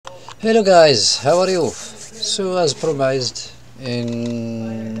Hello guys, how are you? So as promised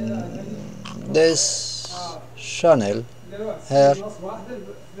in this channel here,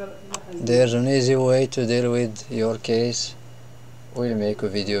 there's an easy way to deal with your case. We'll make a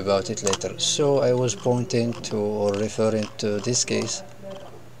video about it later. So I was pointing to or referring to this case.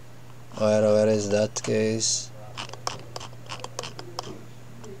 Where is that case?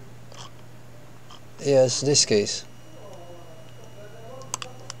 Yes, this case.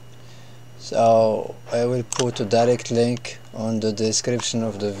 So I will put a direct link on the description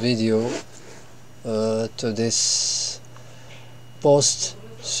of the video to this post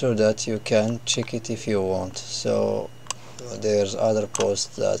so that you can check it if you want. So there's other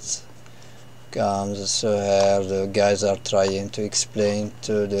posts that comes, so here the guys are trying to explain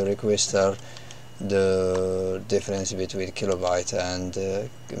to the requester the difference between kilobyte and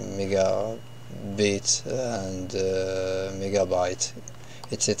megabit and megabyte,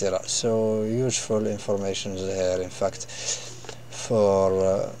 etc. So useful information here, in fact, for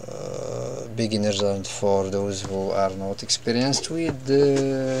beginners and for those who are not experienced with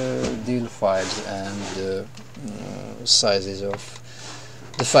the deal files and the sizes of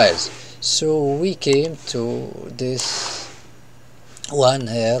the files. So we came to this one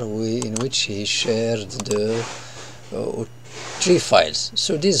here in which he shared the three files.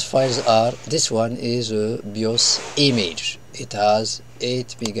 So these files are, this one is a Bios image. It has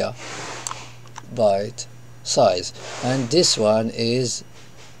 8 megabyte size, and this one is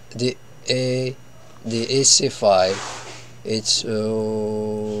the EXE file. It's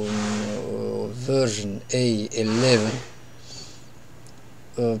version A11,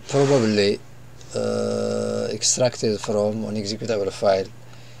 probably extracted from an executable file,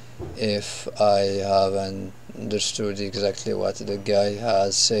 if I haven't understood exactly what the guy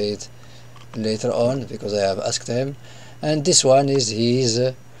has said later on, because I have asked him. And this one is his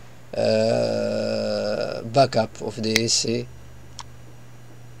backup of the EXE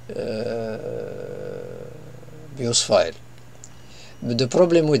BIOS file. But the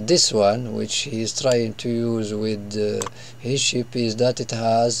problem with this one, which he is trying to use with his chip, is that it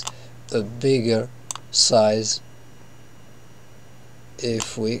has a bigger size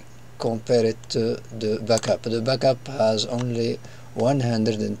if we compare it to the backup. The backup has only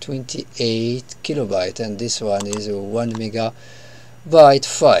 128 kilobyte, and this one is a 1 megabyte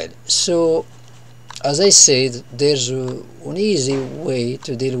file. So as I said, there's an easy way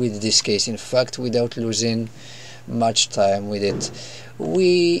to deal with this case, in fact, without losing much time with it.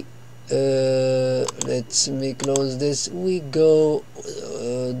 We let me close this. We go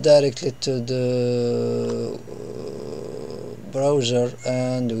directly to the browser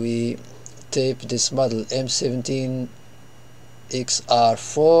and we type this model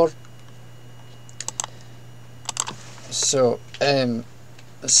M17x4. so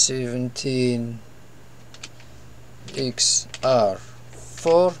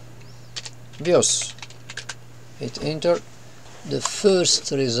M17x4 BIOS. Hit enter. The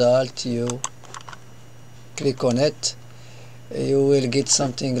first result, you click on it, you will get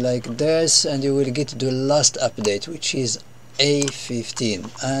something like this, and you will get the last update, which is A15,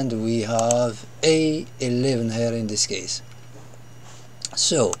 and we have A11 here in this case.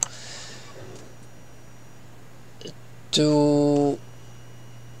 So to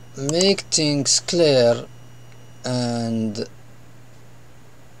make things clear, and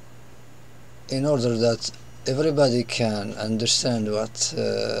in order that everybody can understand what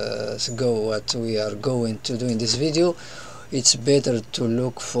we are going to do in this video, it's better to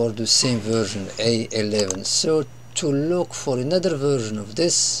look for the same version, A11. So to look for another version of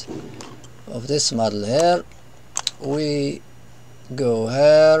this model here, we go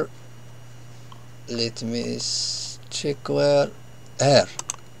here. Let me check where. Here,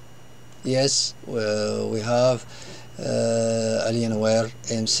 yes, we have Alienware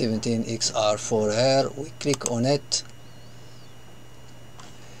M17x4 here. We click on it.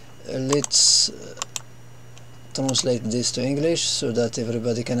 Let's translate this to English so that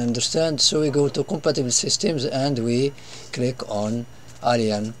everybody can understand. So we go to compatible systems and we click on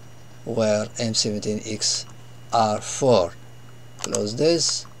Alienware M17x4. Close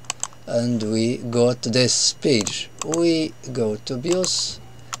this and we got this page. We go to BIOS.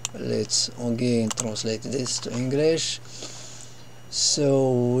 Let's again translate this to English.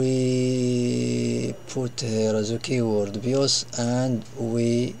 So we put here as a keyword BIOS and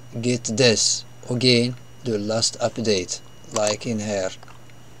we get this again, the last update, like in here.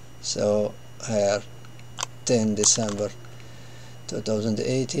 So here 10 December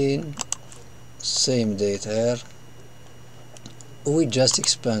 2018, same date here. We just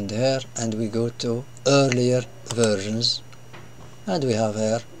expand here and we go to earlier versions, and we have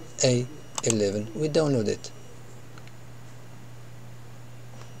here A11. We download it.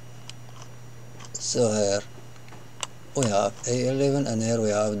 So here we have A11, and here we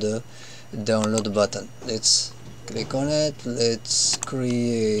have the download button. Let's click on it. Let's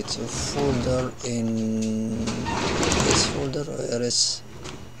create a folder in this folder. Where is,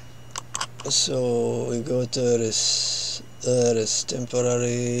 so we go to there is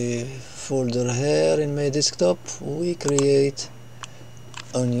temporary folder here in my desktop. We create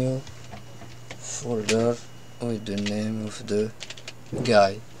a new folder with the name of the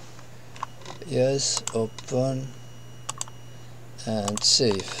guy. Yes, open and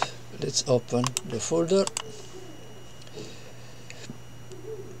save. Let's open the folder.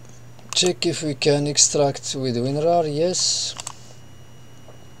 Check if we can extract with WinRAR. Yes.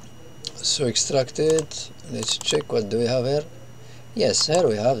 So extracted. Let's check what do we have here. Yes, here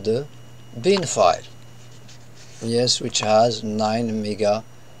we have the bin file. Yes, which has 9 megabyte.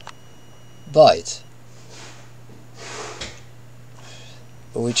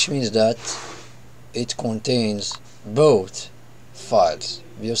 Which means that it contains both files,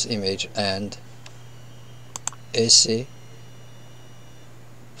 Bios image and EXE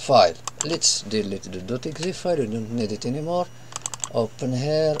file. Let's delete the .exe file, we don't need it anymore. Open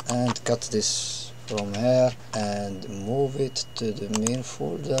here and cut this from here and move it to the main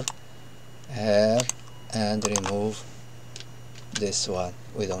folder here and remove this one,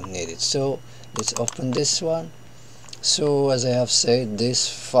 we don't need it. So let's open this one. So as I have said, this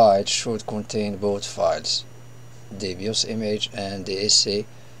file should contain both files, the Bios image and the EXE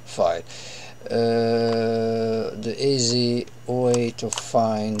file. The easy way to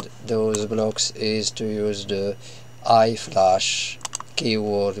find those blocks is to use the iFlash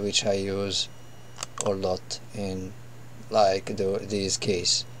keyword, which I use a lot in like this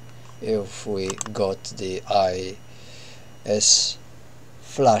case. If we got the IS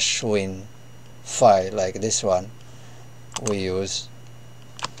flash win file like this one, we use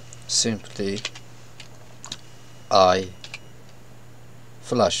simply iFlash.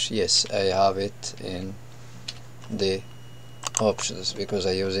 Yes, I have it in the options because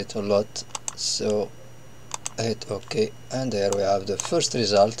I use it a lot. So hit OK, and there we have the first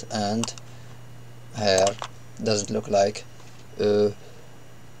result, and here doesn't look like a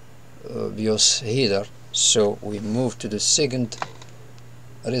Bios header. So we move to the second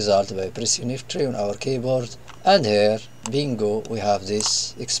result by pressing F3 on our keyboard, and here bingo, we have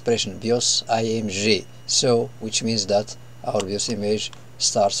this expression Bios img, so which means that our Bios image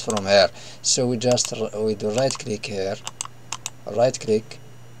starts from here. So we just with right click here, right click,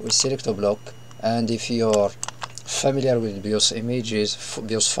 we select a block, and if you're familiar with Bios images,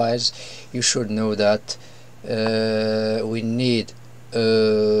 Bios files, you should know that we need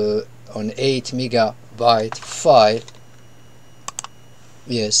an 8 megabyte file.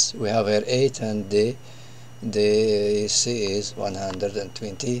 Yes, we have here 8, and the EXE is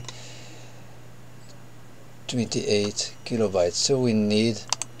 128 kilobytes. So we need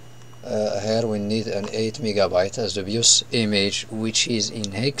here we need an 8 megabyte as the Bios image, which is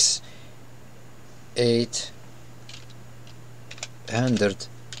in hex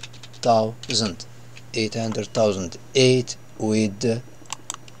 800,000 8 with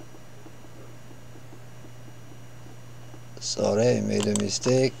sorry, I made a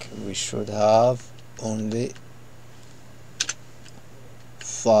mistake. We should have only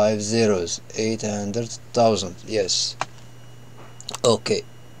 5 zeros. 800,000. Yes. Okay.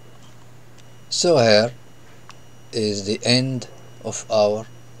 So here is the end of our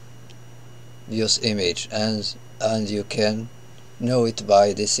Bios image, and you can know it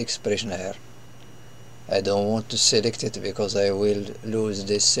by this expression here. I don't want to select it because I will lose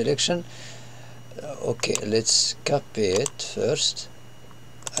this selection. Okay, let's copy it first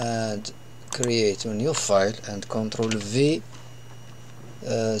and create a new file, and Ctrl V,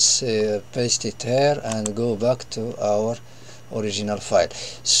 paste it here and go back to our original file.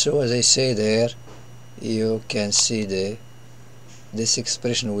 So as I said here, you can see this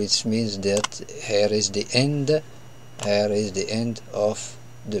expression, which means that here is the end of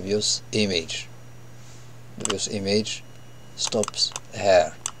the Bios image. The Bios image stops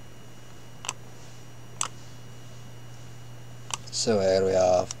here. So here we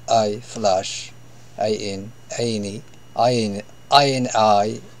have iFlash, INI,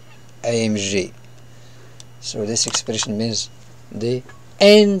 IMG. So this expression means the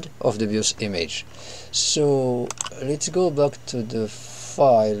end of the Bios image. So let's go back to the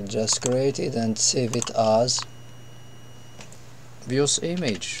file just created and save it as Bios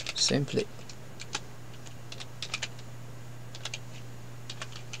image simply.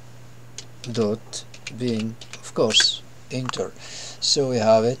 Bin, of course, enter. So we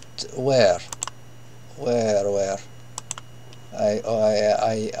have it where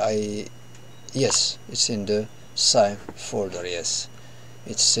I yes, it's in the same folder. Yes,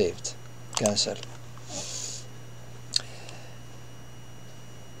 it's saved. Cancel.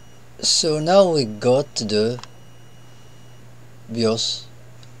 So now we got the BIOS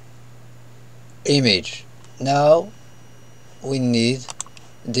image. Now we need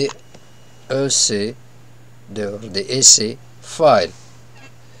the EXE, the EXE file.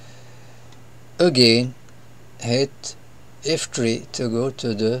 Again, hit F3 to go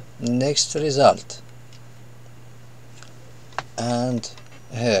to the next result, and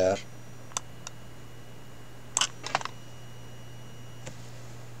here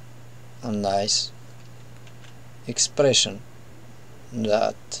a nice expression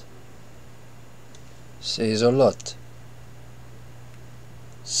that says a lot.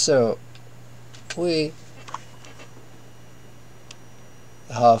 So we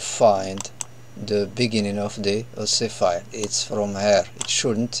have find the beginning of the EXE file. It's from here. It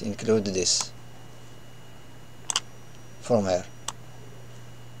shouldn't include this from here,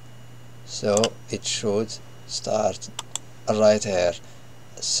 so it should start right here.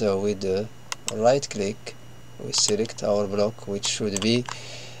 So with the right click we select our block, which should be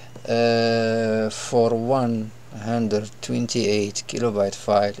for 128 kilobyte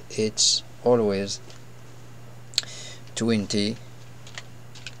file. It's always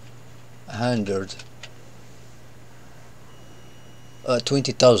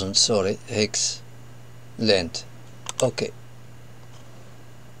 20,000 sorry, hex length. Okay,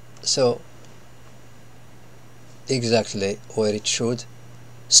 so exactly where it should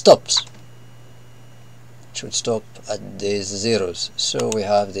stops. It should stop at these zeros. So we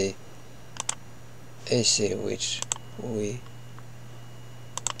have the EXE, which we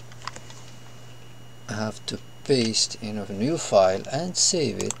have to paste in a new file and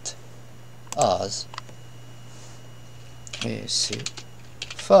save it as EXE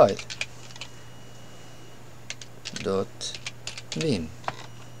file .bin.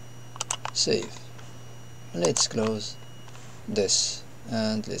 Save. Let's close this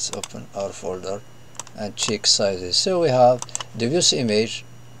and let's open our folder and check sizes. So we have the BIOS image,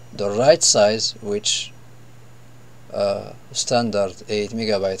 the right size, which standard 8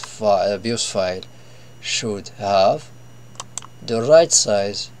 megabyte BIOS file should have, the right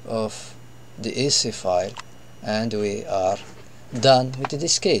size of the EXE file, and we are done with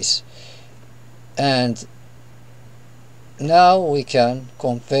this case. And now we can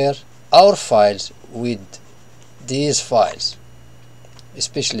compare our files with these files,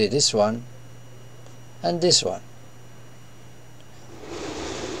 especially this one and this one.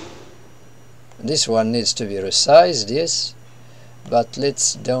 This one needs to be resized, yes, but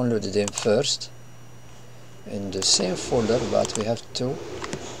let's download them first in the same folder, but we have to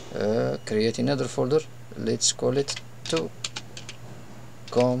create another folder. Let's call it to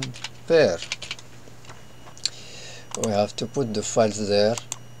compare. We have to put the files there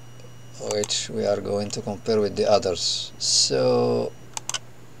which we are going to compare with the others. So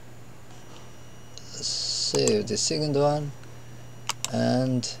save the second one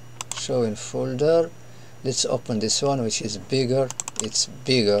and show in folder. Let's open this one, which is bigger. It's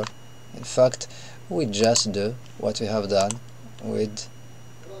bigger. In fact, we just do what we have done with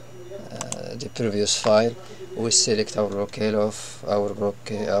the previous file. We select our block here of our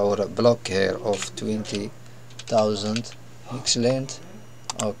block here of 20,000 hex length.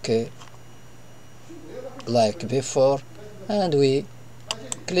 Okay, like before, and we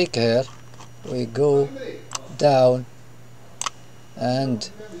click here. We go down and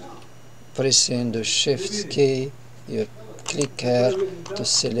pressing the shift key, you click here to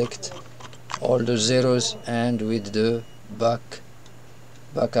select all the zeros, and with the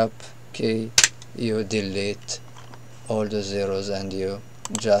backup key you delete all the zeros and you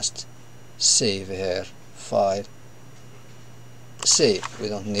just save here. File, save. We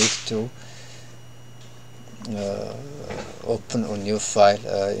don't need to open a new file.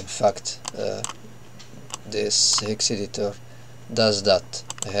 In fact, this hex editor does that.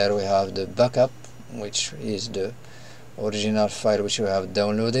 Here we have the backup, which is the original file which we have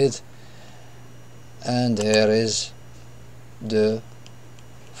downloaded, and here is the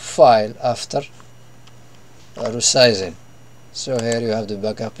file after resizing. So here you have the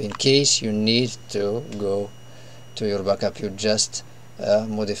backup. In case you need to go to your backup, you just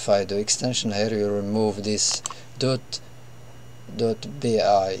modify the extension here. You remove this .bik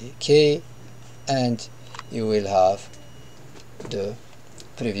and you will have the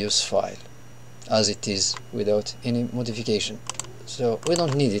previous file as it is without any modification. So we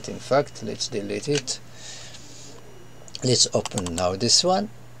don't need it. In fact, let's delete it. let's open now this one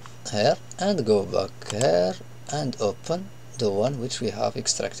here and go back here and open the one which we have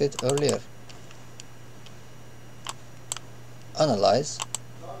extracted earlier. Analyze,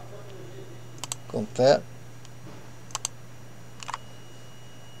 compare,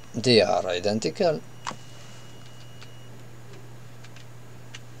 they are identical.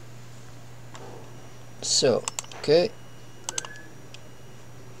 So okay,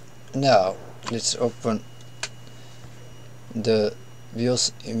 now let's open the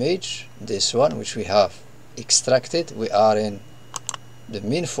Bios image, this one which we have extracted. We are in the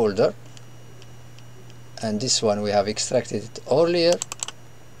main folder, and this one we have extracted it earlier.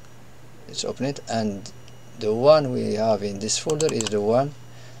 Let's open it, and the one we have in this folder is the one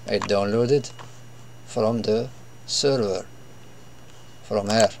I downloaded from the server, from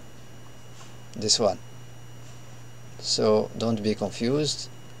here, this one. So don't be confused,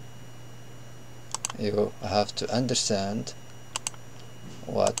 you have to understand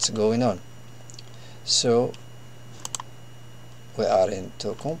what's going on. So we are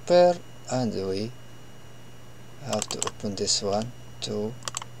into compare, and we have to open this one to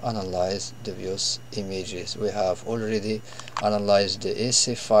analyze the Bios images. We have already analyzed the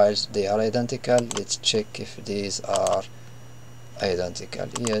EXE files, they are identical. Let's check if these are identical.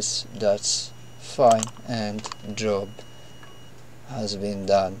 Yes, that's fine, and job has been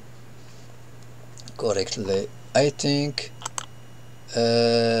done correctly. I think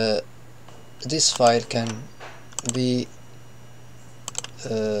this file can be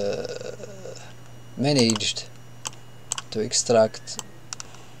managed to extract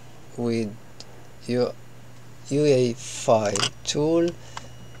with your UEFI tool.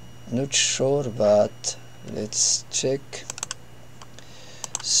 Not sure, but let's check.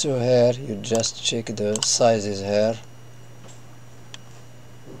 So here you just check the sizes here.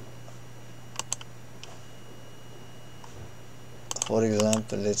 For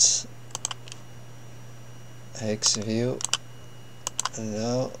example, let's X view,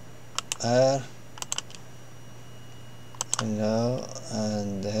 no, here, no,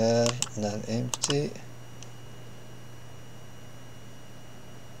 and here, none empty.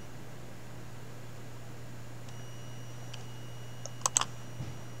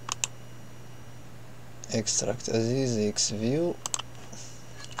 Extract as is, X view.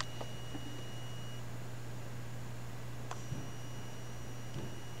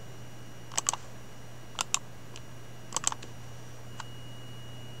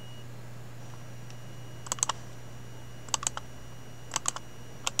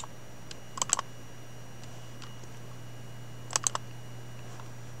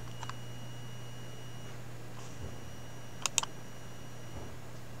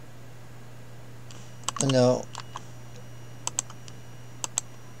 No,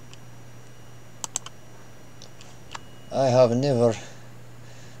 I have never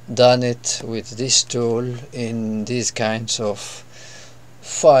done it with this tool in these kinds of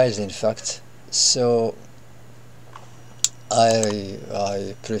files, in fact, so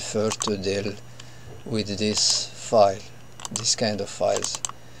I prefer to deal with this file, this kind of files,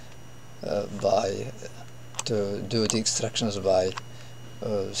 to do the extractions by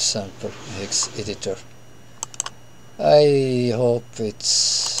sample hex editor. I hope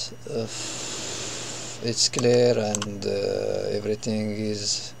it's clear and everything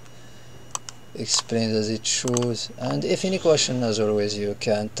is explained as it should. And if any question, as always, you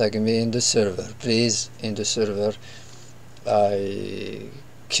can tag me in the server, please. In the server I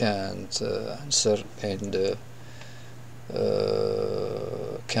can't answer in the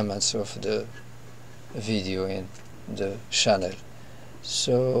comments of the video in the channel,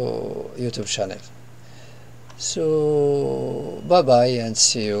 so YouTube channel. So bye bye, and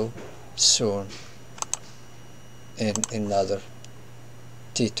see you soon in another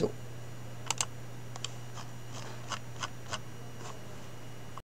T2.